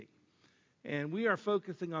And we are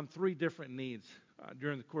focusing on three different needs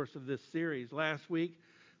during the course of this series. Last week,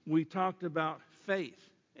 we talked about faith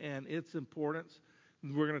and its importance.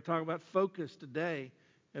 We're going to talk about focus today.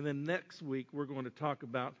 And then next week, we're going to talk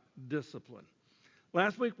about discipline.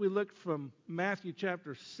 Last week, we looked from Matthew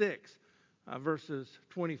chapter 6, verses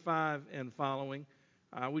 25 and following.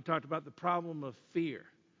 We talked about the problem of fear.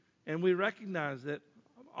 And we recognize that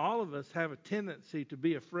all of us have a tendency to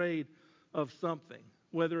be afraid of something,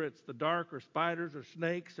 whether it's the dark or spiders or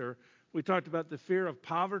snakes, or we talked about the fear of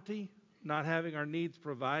poverty, not having our needs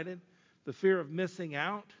provided, the fear of missing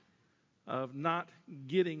out, of not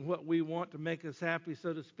getting what we want to make us happy,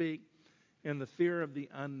 so to speak, and the fear of the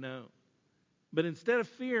unknown. But instead of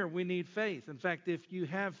fear, we need faith. In fact, if you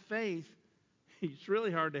have faith, it's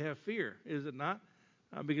really hard to have fear, is it not?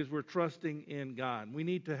 Because we're trusting in God. We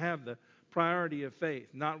need to have the priority of faith,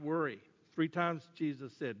 not worry. 3 times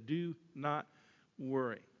Jesus said, do not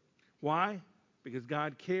worry. Why? Because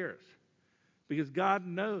God cares. Because God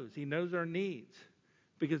knows. He knows our needs.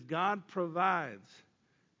 Because God provides.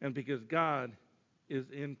 And because God is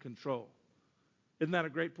in control. Isn't that a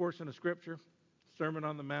great portion of Scripture? Sermon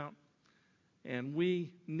on the Mount. And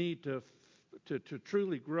we need to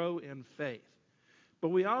truly grow in faith. But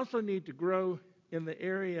we also need to grow in the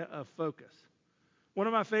area of focus. One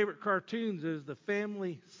of my favorite cartoons is the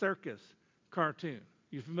Family Circus cartoon.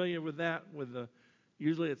 You familiar with that?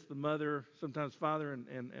 Usually it's the mother, sometimes father,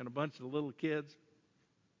 and a bunch of the little kids.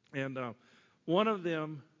 And one of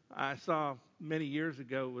them I saw many years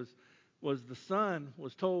ago was the son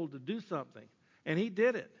was told to do something, and he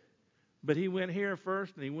did it. But he went here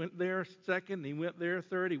first, and he went there second, and he went there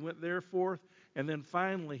third, he went there fourth, and then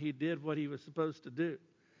finally he did what he was supposed to do.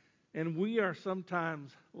 And we are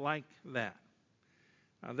sometimes like that.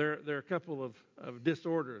 There are a couple of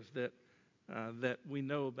disorders that we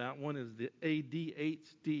know about. One is the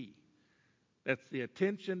ADHD. That's the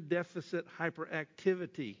attention deficit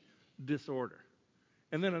hyperactivity disorder.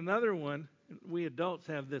 And then another one, we adults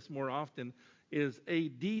have this more often, is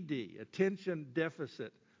ADD, attention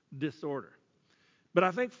deficit disorder. But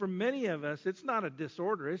I think for many of us, it's not a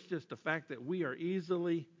disorder. It's just the fact that we are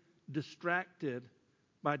easily distracted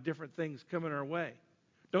by different things coming our way.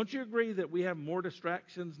 Don't you agree that we have more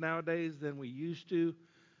distractions nowadays than we used to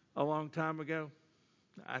a long time ago?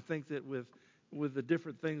 I think that with the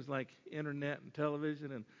different things like internet and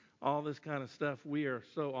television and all this kind of stuff, we are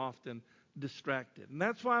so often distracted. And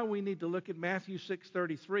that's why we need to look at Matthew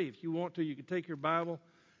 6:33. If you want to, you can take your Bible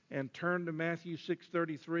and turn to Matthew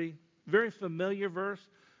 6:33. Very familiar verse.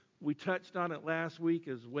 We touched on it last week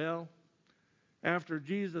as well. After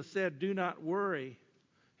Jesus said, do not worry,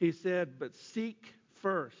 he said, but seek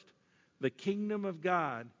first the kingdom of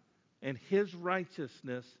God and his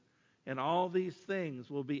righteousness, and all these things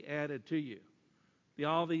will be added to you.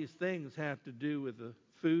 All these things have to do with the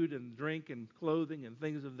food and drink and clothing and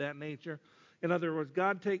things of that nature. In other words,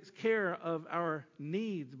 God takes care of our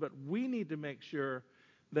needs, but we need to make sure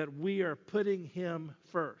that we are putting him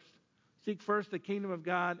first. Seek first the kingdom of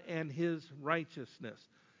God and his righteousness,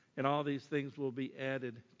 and all these things will be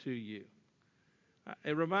added to you.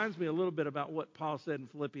 It reminds me a little bit about what Paul said in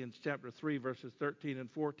Philippians chapter 3, verses 13 and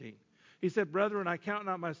 14. He said, brethren, I count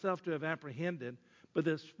not myself to have apprehended, but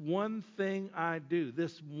this one thing I do,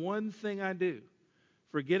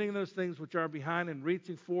 forgetting those things which are behind and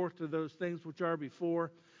reaching forth to those things which are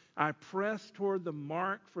before, I press toward the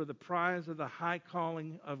mark for the prize of the high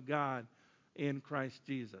calling of God in Christ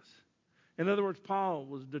Jesus. In other words, Paul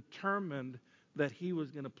was determined that he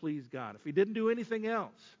was going to please God. If he didn't do anything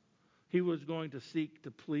else, he was going to seek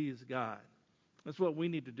to please God. That's what we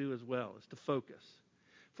need to do as well, is to focus.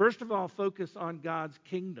 First of all, focus on God's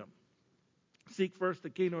kingdom. Seek first the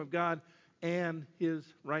kingdom of God and his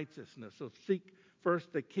righteousness. So seek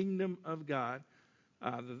first the kingdom of God.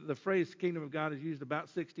 The phrase kingdom of God is used about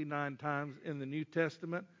 69 times in the New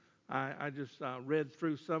Testament. I just read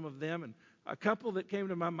through some of them, and a couple that came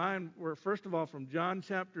to my mind were, first of all, from John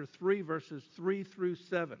chapter 3, verses 3 through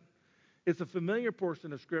 7. It's a familiar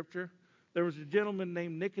portion of Scripture. There was a gentleman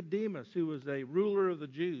named Nicodemus who was a ruler of the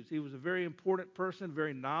Jews. He was a very important person,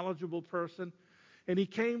 very knowledgeable person. And he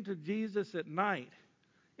came to Jesus at night.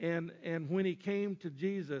 And when he came to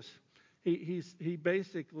Jesus, he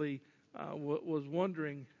basically was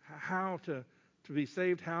wondering how to be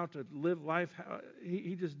saved, how to live life.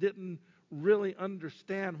 He just didn't really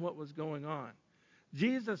understand what was going on.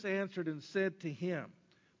 Jesus answered and said to him,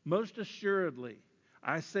 most assuredly,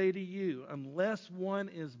 I say to you, unless one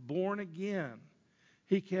is born again,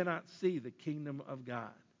 he cannot see the kingdom of God.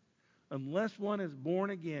 Unless one is born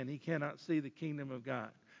again, he cannot see the kingdom of God.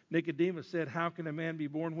 Nicodemus said, how can a man be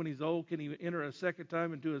born when he's old? Can he enter a second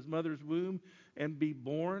time into his mother's womb and be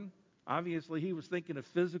born? Obviously, he was thinking of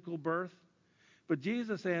physical birth. But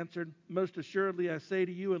Jesus answered, most assuredly I say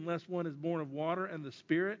to you, unless one is born of water and the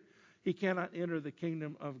Spirit, he cannot enter the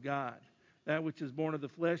kingdom of God. That which is born of the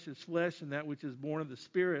flesh is flesh, and that which is born of the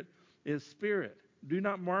Spirit is spirit. Do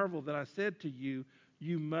not marvel that I said to you,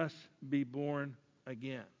 you must be born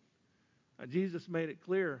again. Jesus made it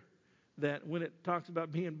clear that when it talks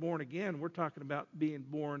about being born again, we're talking about being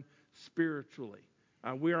born spiritually.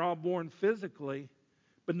 We are all born physically,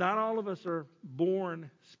 but not all of us are born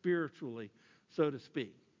spiritually, so to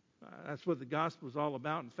speak. That's what the gospel is all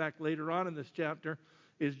about. In fact, later on in this chapter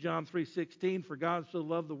is John 3:16, for God so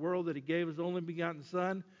loved the world that he gave his only begotten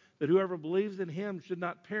Son, that whoever believes in him should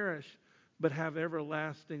not perish, but have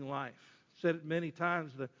everlasting life. I've said it many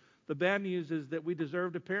times, the bad news is that we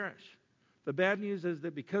deserve to perish. The bad news is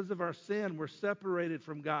that because of our sin, we're separated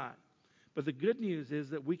from God. But the good news is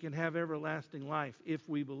that we can have everlasting life if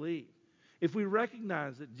we believe. If we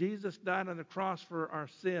recognize that Jesus died on the cross for our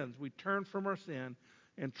sins, we turn from our sin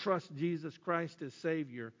and trust Jesus Christ as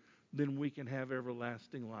Savior, then we can have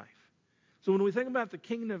everlasting life. So when we think about the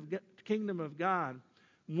kingdom of God,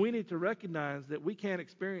 we need to recognize that we can't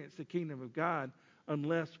experience the kingdom of God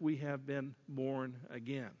unless we have been born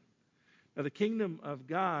again. Now, the kingdom of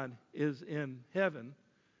God is in heaven.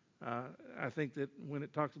 I think that when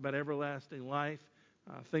it talks about everlasting life,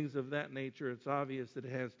 things of that nature, it's obvious that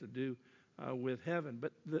it has to do with heaven.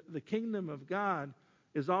 But the kingdom of God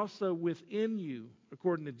is also within you,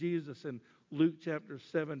 according to Jesus in Luke chapter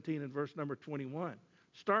 17 and verse number 21.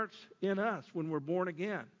 Starts in us when we're born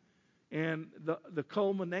again. And the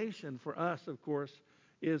culmination for us, of course,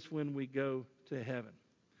 is when we go to heaven.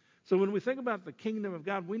 So when we think about the kingdom of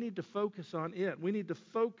God, we need to focus on it. We need to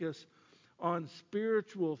focus on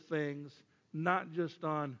spiritual things, not just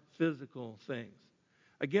on physical things.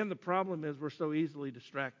 Again, the problem is we're so easily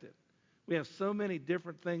distracted. We have so many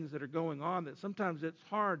different things that are going on that sometimes it's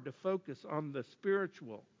hard to focus on the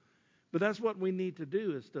spiritual. But that's what we need to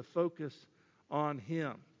do, is to focus on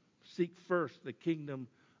Him. Seek first the kingdom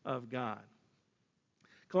of God.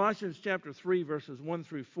 Colossians chapter 3, verses 1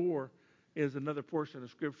 through 4 is another portion of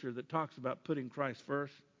Scripture that talks about putting Christ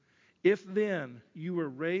first. If then you were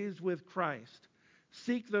raised with Christ,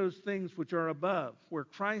 seek those things which are above, where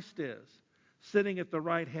Christ is, sitting at the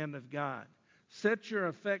right hand of God. Set your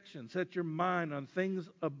affection, set your mind on things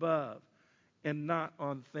above and not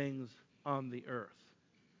on things on the earth.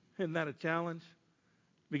 Isn't that a challenge?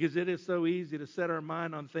 Because it is so easy to set our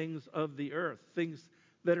mind on things of the earth, things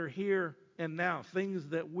that are here and now, things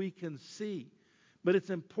that we can see. But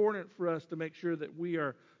it's important for us to make sure that we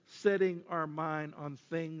are setting our mind on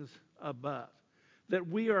things above. That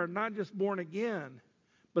we are not just born again,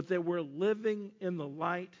 but that we're living in the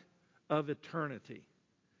light of eternity.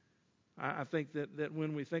 I think that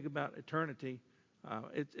when we think about eternity,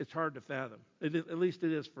 it's hard to fathom. At least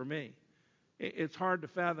it is for me. It's hard to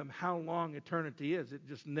fathom how long eternity is. It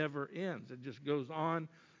just never ends. It just goes on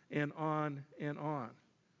and on and on.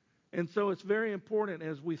 And so it's very important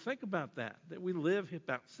as we think about that we live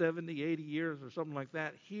about 70, 80 years or something like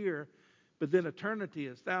that here, but then eternity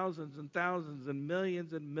is thousands and thousands and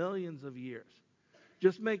millions of years.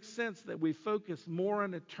 Just makes sense that we focus more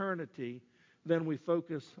on eternity than we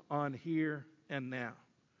focus on here and now.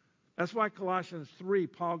 That's why Colossians 3,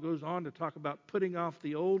 Paul goes on to talk about putting off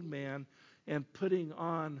the old man and putting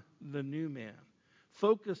on the new man,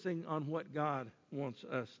 focusing on what God wants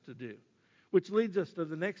us to do. Which leads us to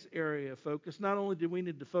the next area of focus. Not only do we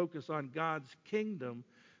need to focus on God's kingdom,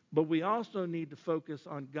 but we also need to focus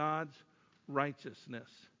on God's righteousness.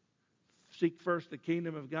 Seek first the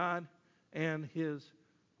kingdom of God and His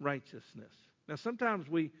righteousness. Now, sometimes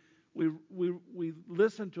we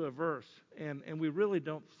listen to a verse and we really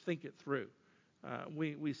don't think it through.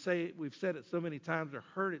 We've said it so many times or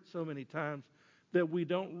heard it so many times that we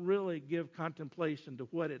don't really give contemplation to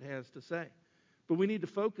what it has to say. But we need to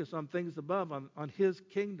focus on things above, on His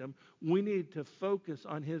kingdom. We need to focus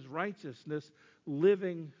on His righteousness,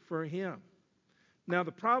 living for Him. Now,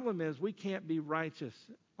 the problem is we can't be righteous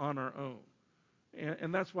on our own.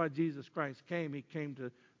 And that's why Jesus Christ came. He came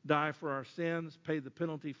to die for our sins, pay the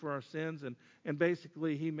penalty for our sins. And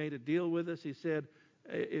basically, He made a deal with us. He said,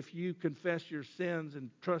 if you confess your sins and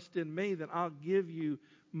trust in me, then I'll give you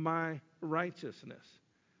my righteousness.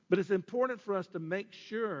 But it's important for us to make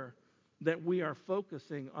sure that we are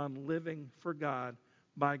focusing on living for God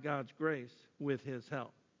by God's grace with His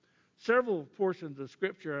help. Several portions of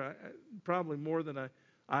Scripture, probably more than I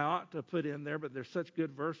ought to put in there, but they're such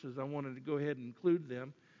good verses, I wanted to go ahead and include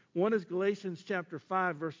them. One is Galatians chapter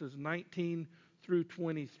 5, verses 19 through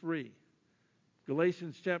 23.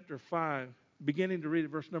 Galatians chapter 5, beginning to read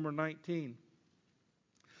at verse number 19.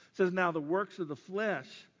 It says, "Now the works of the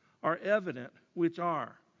flesh are evident, which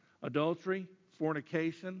are adultery,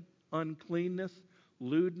 fornication, uncleanness,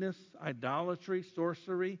 lewdness, idolatry,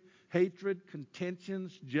 sorcery, hatred,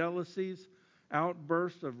 contentions, jealousies,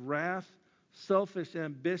 outbursts of wrath, selfish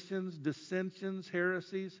ambitions, dissensions,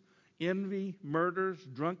 heresies, envy, murders,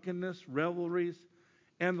 drunkenness, revelries,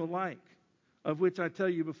 and the like, of which I tell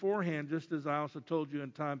you beforehand, just as I also told you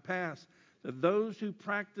in time past, that those who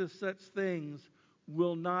practice such things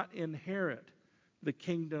will not inherit the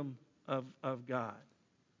kingdom of God."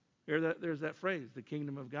 There's that phrase, the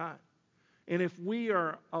kingdom of God. And if we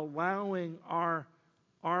are allowing our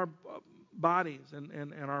bodies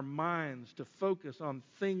and our minds to focus on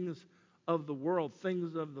things of the world,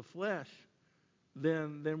 things of the flesh,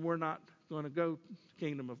 then we're not going to go to the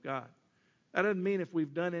kingdom of God. That doesn't mean if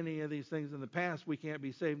we've done any of these things in the past, we can't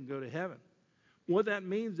be saved and go to heaven. What that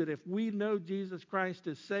means is that if we know Jesus Christ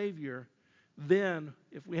as Savior, then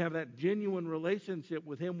if we have that genuine relationship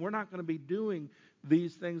with Him, we're not going to be doing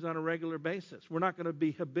these things on a regular basis. We're not going to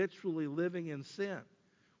be habitually living in sin.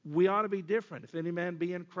 We ought to be different. If any man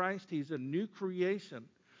be in Christ, he's a new creation.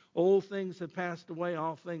 Old things have passed away,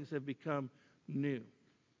 all things have become new.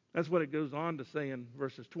 That's what it goes on to say in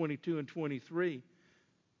verses 22 and 23.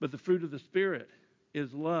 "But the fruit of the Spirit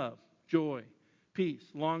is love, joy,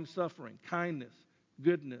 peace, long-suffering, kindness,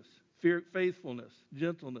 goodness, faithfulness,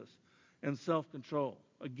 gentleness, and self-control.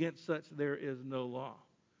 Against such there is no law."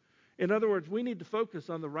 In other words, we need to focus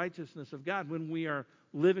on the righteousness of God. When we are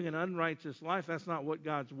living an unrighteous life, that's not what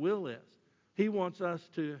God's will is. He wants us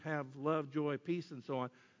to have love, joy, peace, and so on.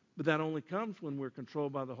 But that only comes when we're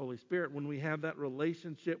controlled by the Holy Spirit, when we have that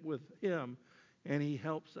relationship with Him, and He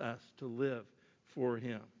helps us to live for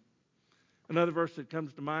Him. Another verse that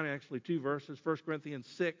comes to mind, actually two verses, 1 Corinthians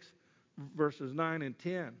 6, verses 9 and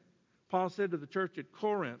 10. Paul said to the church at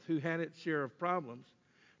Corinth, who had its share of problems,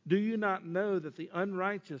 "Do you not know that the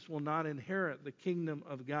unrighteous will not inherit the kingdom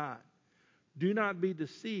of God? Do not be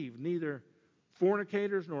deceived, neither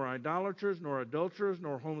fornicators, nor idolaters, nor adulterers,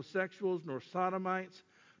 nor homosexuals, nor sodomites,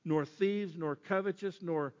 nor thieves, nor covetous,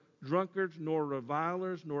 nor drunkards, nor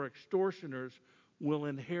revilers, nor extortioners will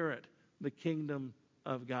inherit the kingdom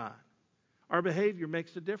of God." Our behavior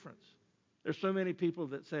makes a difference. There's so many people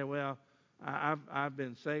that say, "Well, I've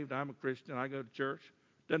been saved, I'm a Christian, I go to church.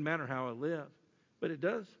 Doesn't matter how I live." But it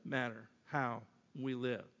does matter how we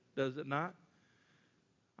live, does it not?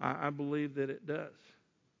 I believe that it does.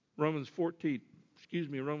 Romans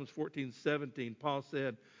 14:17, Paul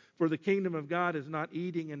said, "For the kingdom of God is not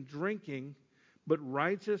eating and drinking, but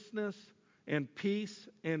righteousness and peace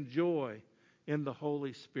and joy in the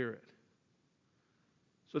Holy Spirit."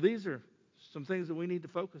 So these are some things that we need to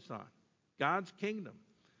focus on. God's kingdom.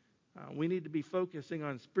 We need to be focusing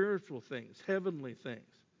on spiritual things, heavenly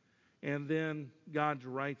things. And then God's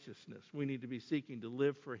righteousness. We need to be seeking to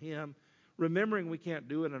live for Him, remembering we can't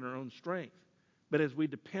do it in our own strength. But as we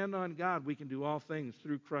depend on God, we can do all things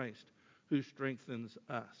through Christ who strengthens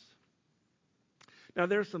us. Now,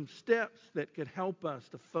 there's some steps that could help us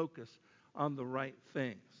to focus on the right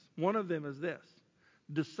things. One of them is this: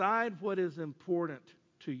 decide what is important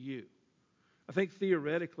to you. I think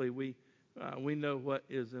theoretically we know what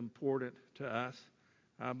is important to us,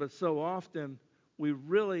 but so often we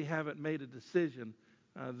really haven't made a decision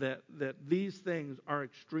that these things are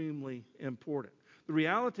extremely important. The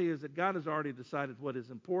reality is that God has already decided what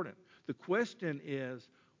is important. The question is,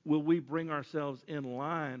 will we bring ourselves in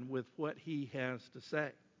line with what He has to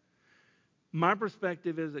say? My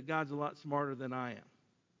perspective is that God's a lot smarter than I am.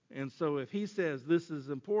 And so if He says this is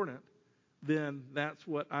important, then that's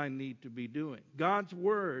what I need to be doing. God's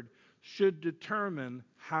Word should determine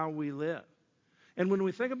how we live. And when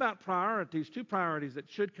we think about priorities, two priorities that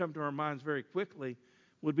should come to our minds very quickly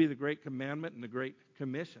would be the Great Commandment and the Great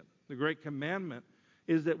Commission. The Great Commandment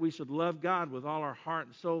is that we should love God with all our heart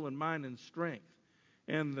and soul and mind and strength.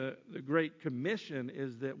 And the Great Commission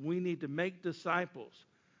is that we need to make disciples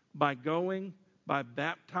by going, by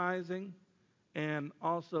baptizing, and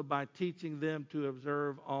also by teaching them to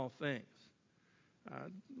observe all things.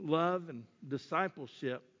 Love and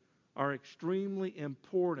discipleship are extremely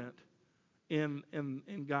important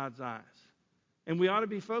in God's eyes. And we ought to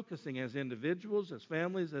be focusing as individuals, as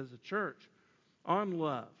families, as a church, on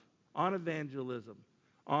love, on evangelism,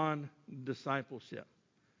 on discipleship.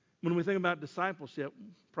 When we think about discipleship,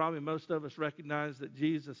 probably most of us recognize that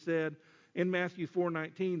Jesus said in Matthew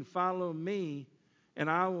 4:19, "Follow me, and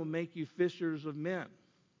I will make you fishers of men."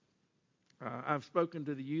 I've spoken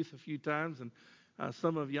to the youth a few times, and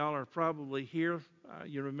some of y'all are probably here.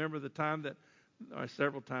 You remember the time that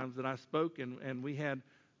several times that I spoke, and we had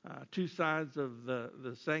two sides of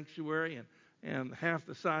the sanctuary, and half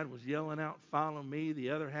the side was yelling out, "Follow me." The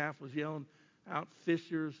other half was yelling out,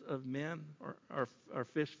 "Fishers of men," or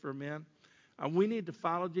 "Fish for men." We need to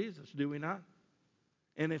follow Jesus, do we not?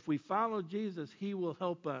 And if we follow Jesus, he will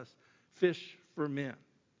help us fish for men.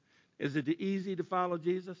 Is it easy to follow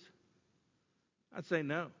Jesus? I'd say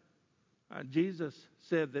no. Jesus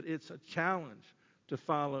said that it's a challenge to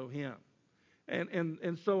follow him.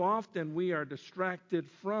 And so often we are distracted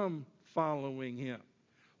from following him.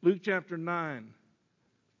 Luke chapter 9,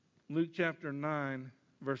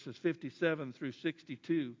 verses 57 through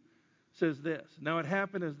 62 says this. Now it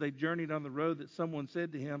happened as they journeyed on the road that someone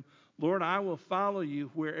said to him, "Lord, I will follow you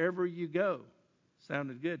wherever you go."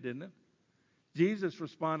 Sounded good, didn't it? Jesus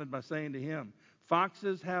responded by saying to him,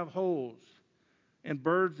 "Foxes have holes, and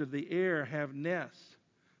birds of the air have nests,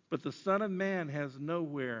 but the Son of Man has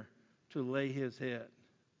nowhere to lay his head."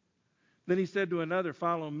 Then he said to another,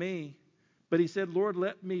 "Follow me." But he said, "Lord,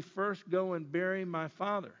 let me first go and bury my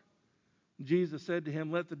father." Jesus said to him,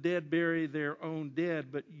 "Let the dead bury their own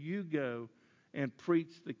dead, but you go and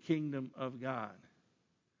preach the kingdom of God."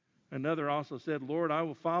 Another also said, "Lord, I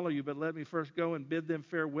will follow you, but let me first go and bid them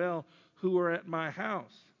farewell who are at my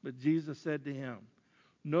house." But Jesus said to him,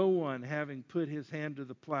 "No one having put his hand to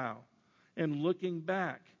the plow and looking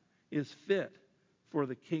back is fit for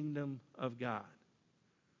the kingdom of God."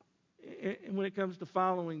 And when it comes to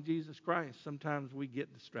following Jesus Christ, sometimes we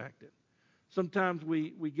get distracted. Sometimes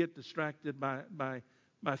we get distracted by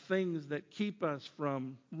things that keep us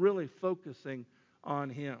from really focusing on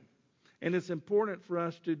him. And it's important for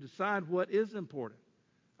us to decide what is important.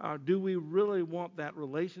 Do we really want that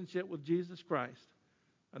relationship with Jesus Christ,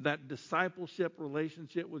 that discipleship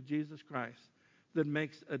relationship with Jesus Christ that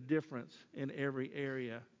makes a difference in every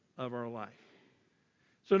area of our life?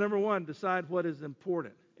 So number one, decide what is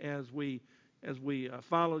important as we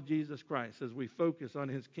follow Jesus Christ, as we focus on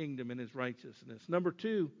his kingdom and his righteousness. Number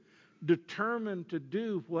two, determine to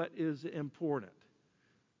do what is important.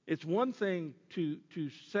 It's one thing to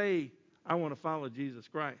say, "I want to follow Jesus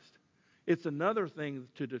Christ." It's another thing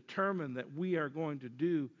to determine that we are going to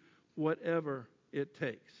do whatever it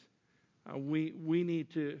takes. We need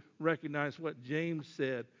to recognize what James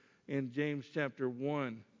said in James chapter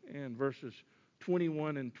 1 and verses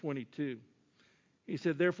 21 and 22. He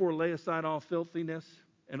said, "Therefore lay aside all filthiness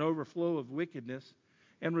and overflow of wickedness,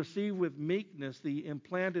 and receive with meekness the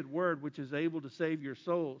implanted word which is able to save your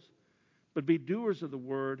souls. But be doers of the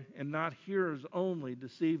word and not hearers only,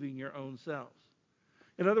 deceiving your own selves."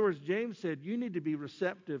 In other words, James said you need to be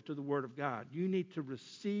receptive to the word of God. You need to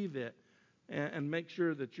receive it and make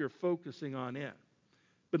sure that you're focusing on it.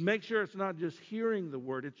 But make sure it's not just hearing the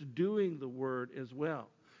word, it's doing the word as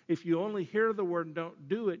well. If you only hear the word and don't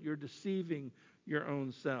do it, you're deceiving your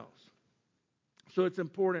own selves. So it's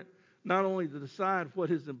important not only to decide what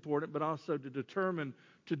is important, but also to determine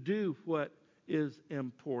to do what is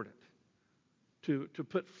important. To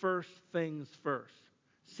put first things first.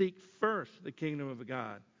 Seek first the kingdom of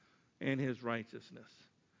God and his righteousness.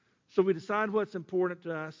 So we decide what's important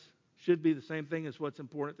to us. Should be the same thing as what's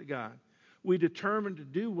important to God. We determine to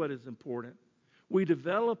do what is important. We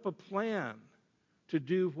develop a plan to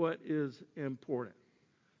do what is important.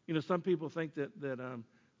 You know, some people think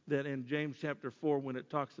that in James chapter 4, when it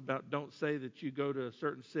talks about don't say that you go to a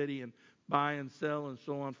certain city and buy and sell and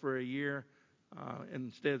so on for a year, and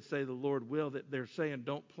instead say the Lord will, that they're saying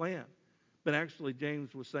don't plan. But actually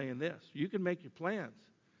James was saying this: you can make your plans,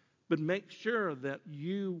 but make sure that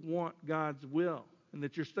you want God's will, and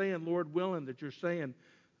that you're saying Lord willing, that you're saying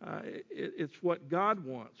it's what God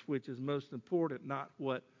wants, which is most important, not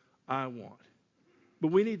what I want.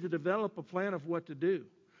 But we need to develop a plan of what to do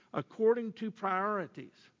according to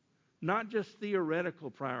priorities, not just theoretical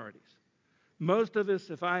priorities. Most of us,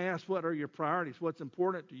 if I ask what are your priorities, what's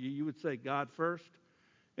important to you, you would say God first,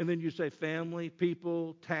 and then you say family,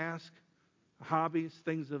 people, task, hobbies,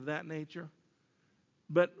 things of that nature.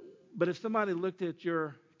 But if somebody looked at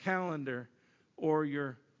your calendar or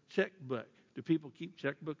your checkbook, do people keep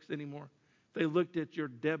checkbooks anymore? If they looked at your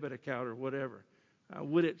debit account or whatever,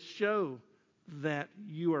 would it show that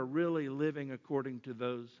you are really living according to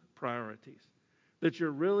those priorities? That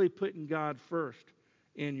you're really putting God first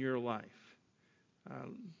in your life?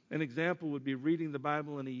 An example would be reading the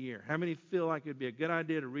Bible in a year. How many feel like it would be a good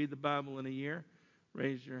idea to read the Bible in a year?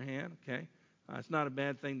 Raise your hand. Okay. It's not a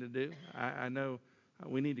bad thing to do. I know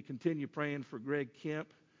we need to continue praying for Greg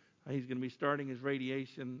Kemp. He's going to be starting his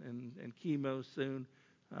radiation and chemo soon.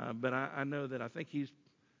 But I know that I think he's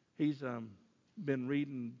been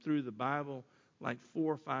reading through the Bible like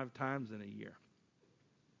 4 or 5 times in a year.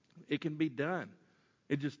 It can be done.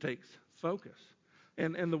 It just takes focus.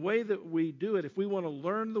 And the way that we do it, if we want to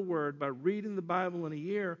learn the Word by reading the Bible in a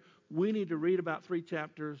year, we need to read about 3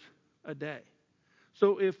 chapters a day.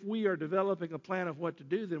 So if we are developing a plan of what to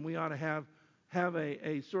do, then we ought to have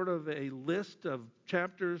a sort of a list of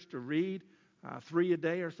chapters to read, 3 a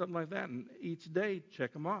day or something like that, and each day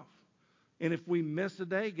check them off. And if we miss a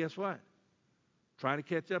day, guess what? Try to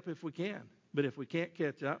catch up if we can. But if we can't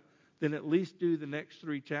catch up, then at least do the next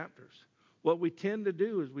 3 chapters. What we tend to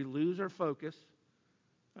do is we lose our focus.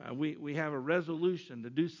 We have a resolution to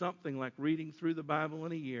do something like reading through the Bible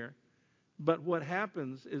in a year. But what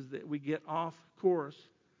happens is that we get off course,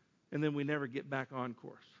 and then we never get back on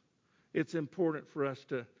course. It's important for us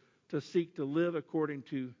to seek to live according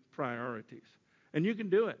to priorities. And you can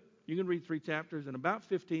do it. You can read 3 chapters in about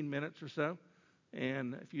 15 minutes or so.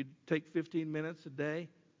 And if you take 15 minutes a day,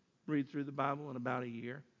 read through the Bible in about a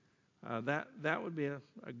year, that would be a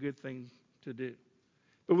good thing to do.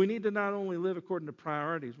 But we need to not only live according to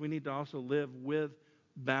priorities, we need to also live with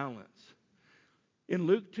balance. In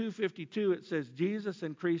Luke 2:52, it says, Jesus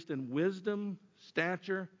increased in wisdom,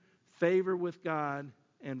 stature, favor with God,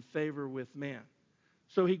 and favor with man.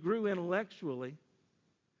 So he grew intellectually,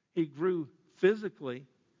 he grew physically,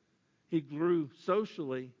 he grew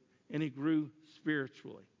socially, and he grew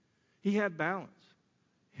spiritually. He had balance.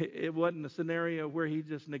 It wasn't a scenario where he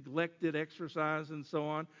just neglected exercise and so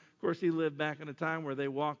on. Of course, he lived back in a time where they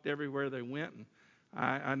walked everywhere they went. And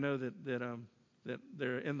I know that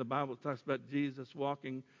there in the Bible it talks about Jesus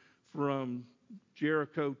walking from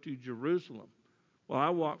Jericho to Jerusalem. Well, I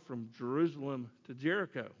walked from Jerusalem to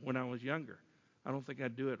Jericho when I was younger. I don't think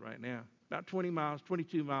I'd do it right now. About 20 miles,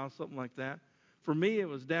 22 miles, something like that. For me, it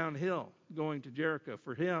was downhill going to Jericho.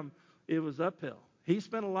 For him, it was uphill. He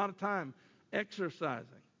spent a lot of time exercising.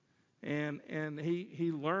 And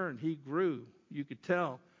he learned, he grew. You could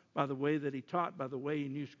tell by the way that he taught, by the way he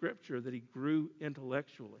knew Scripture, that he grew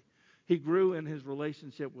intellectually. He grew in his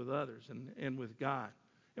relationship with others and with God.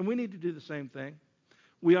 And we need to do the same thing.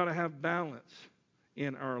 We ought to have balance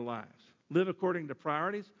in our lives. Live according to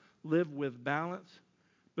priorities. Live with balance.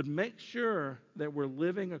 But make sure that we're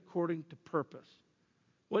living according to purpose.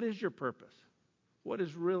 What is your purpose? What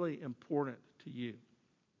is really important to you?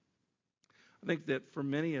 I think that for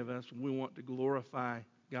many of us, we want to glorify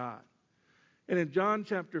God. And in John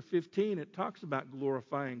chapter 15, it talks about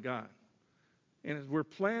glorifying God. And as we're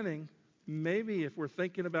planning, maybe if we're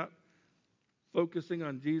thinking about focusing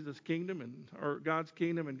on Jesus' kingdom or God's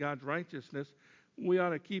kingdom and God's righteousness, we ought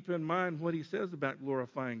to keep in mind what he says about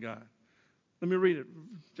glorifying God. Let me read it.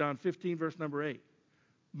 John 15, verse number 8.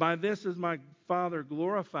 By this is my Father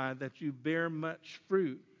glorified, that you bear much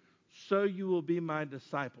fruit, so you will be my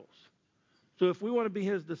disciples. So if we want to be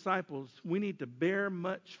his disciples, we need to bear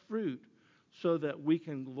much fruit so that we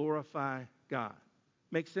can glorify God.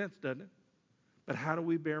 Makes sense, doesn't it? But how do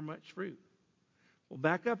we bear much fruit? Well,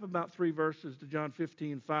 back up about 3 verses to John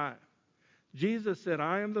 15:5. Jesus said,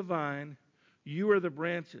 I am the vine, you are the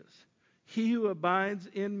branches. He who abides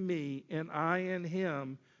in me and I in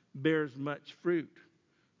him bears much fruit.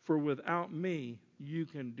 For without me, you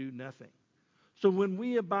can do nothing. So when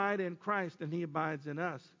we abide in Christ and he abides in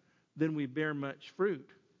us, then we bear much fruit.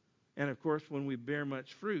 And of course, when we bear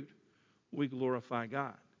much fruit, we glorify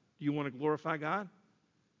God. Do you want to glorify God?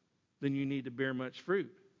 Then you need to bear much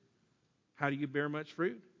fruit. How do you bear much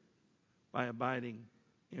fruit? By abiding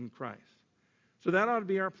in Christ. So that ought to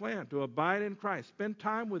be our plan, to abide in Christ. Spend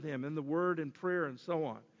time with him in the Word and prayer and so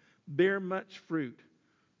on. Bear much fruit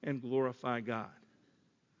and glorify God.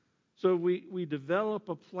 So we develop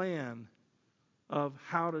a plan of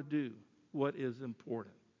how to do what is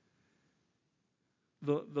important.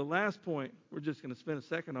 The last point we're just going to spend a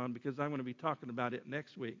second on, because I'm going to be talking about it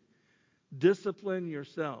next week. Discipline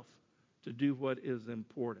yourself to do what is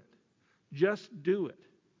important. Just do it.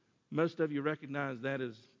 Most of you recognize that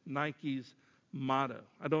as Nike's motto.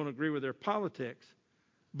 I don't agree with their politics,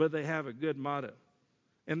 but they have a good motto.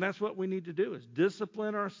 And that's what we need to do, is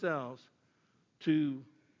discipline ourselves to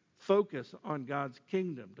focus on God's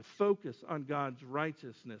kingdom, to focus on God's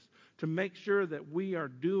righteousness, to make sure that we are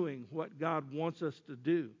doing what God wants us to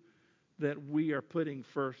do, that we are putting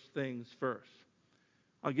first things first.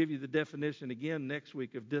 I'll give you the definition again next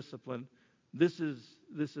week of discipline. This is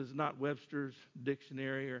not Webster's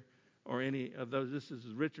dictionary or any of those. This is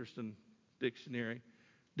Richardson dictionary.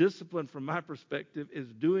 Discipline, from my perspective,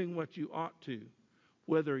 is doing what you ought to,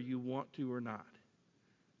 whether you want to or not.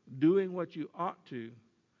 Doing what you ought to,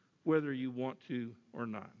 whether you want to or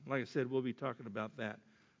not. Like I said, we'll be talking about that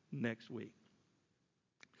next week.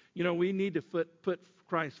 You know, we need to put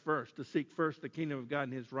Christ first, to seek first the kingdom of God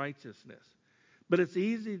and his righteousness. But it's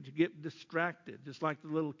easy to get distracted, just like the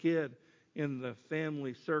little kid in the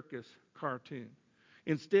family circus cartoon.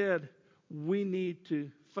 Instead, we need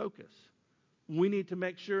to focus. We need to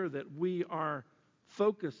make sure that we are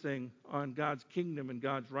focusing on God's kingdom and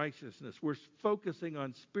God's righteousness. We're focusing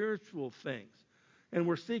on spiritual things. And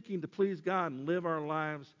we're seeking to please God and live our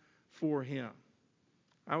lives for Him.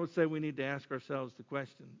 I would say we need to ask ourselves the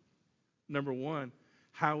question, number one,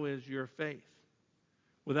 how is your faith?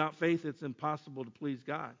 Without faith, it's impossible to please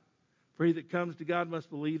God. For he that comes to God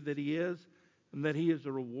must believe that He is, and that He is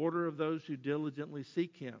a rewarder of those who diligently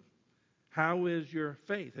seek Him. How is your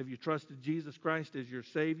faith? Have you trusted Jesus Christ as your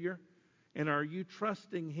Savior? And are you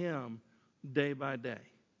trusting Him day by day?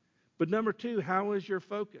 But number two, how is your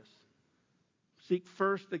focus? Seek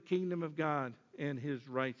first the kingdom of God and His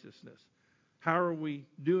righteousness. How are we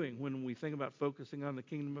doing when we think about focusing on the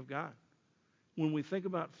kingdom of God? When we think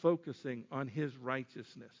about focusing on His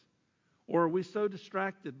righteousness? Or are we so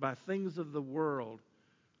distracted by things of the world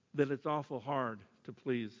that it's awful hard to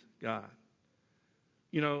please God?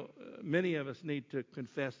 You know, many of us need to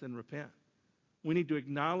confess and repent. We need to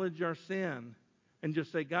acknowledge our sin and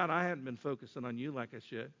just say, God, I haven't been focusing on You like I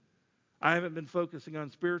should. I haven't been focusing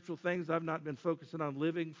on spiritual things. I've not been focusing on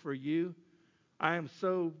living for You. I am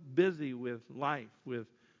so busy with life, with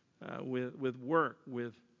work,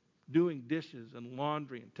 with doing dishes and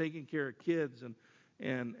laundry and taking care of kids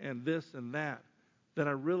and this and that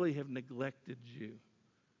I really have neglected You.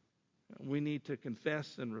 We need to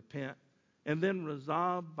confess and repent and then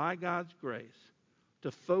resolve by God's grace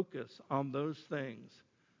to focus on those things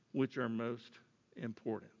which are most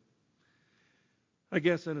important. I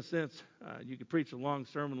guess in a sense, you could preach a long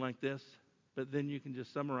sermon like this, but then you can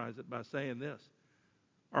just summarize it by saying this.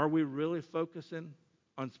 Are we really focusing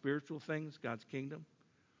on spiritual things, God's kingdom?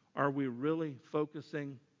 Are we really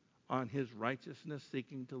focusing on His righteousness,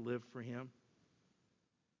 seeking to live for Him?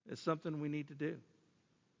 It's something we need to do.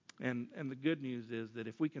 And the good news is that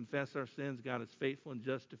if we confess our sins, God is faithful and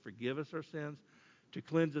just to forgive us our sins, to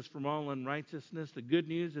cleanse us from all unrighteousness. The good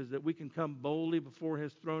news is that we can come boldly before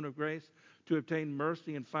His throne of grace to obtain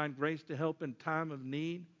mercy and find grace to help in time of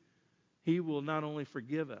need. He will not only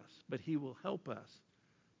forgive us, but He will help us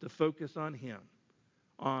to focus on Him,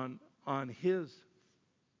 on His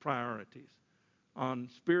priorities, on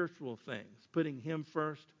spiritual things, putting Him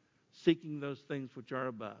first, seeking those things which are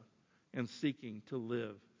above, and seeking to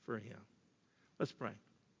live for Him. Let's pray.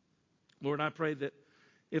 Lord, I pray that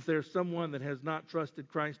if there's someone that has not trusted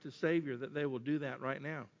Christ as Savior, that they will do that right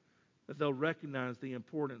now, that they'll recognize the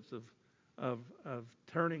importance of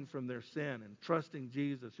turning from their sin and trusting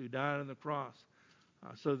Jesus who died on the cross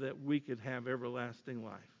so that we could have everlasting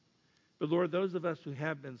life. But Lord, those of us who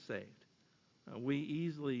have been saved, we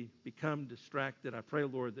easily become distracted. I pray,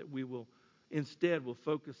 Lord, that we will instead will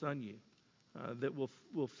focus on You, that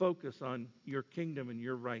we'll focus on Your kingdom and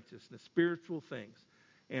Your righteousness, spiritual things,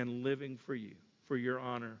 and living for You, for Your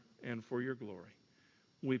honor and for Your glory.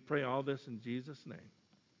 We pray all this in Jesus' name.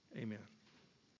 Amen.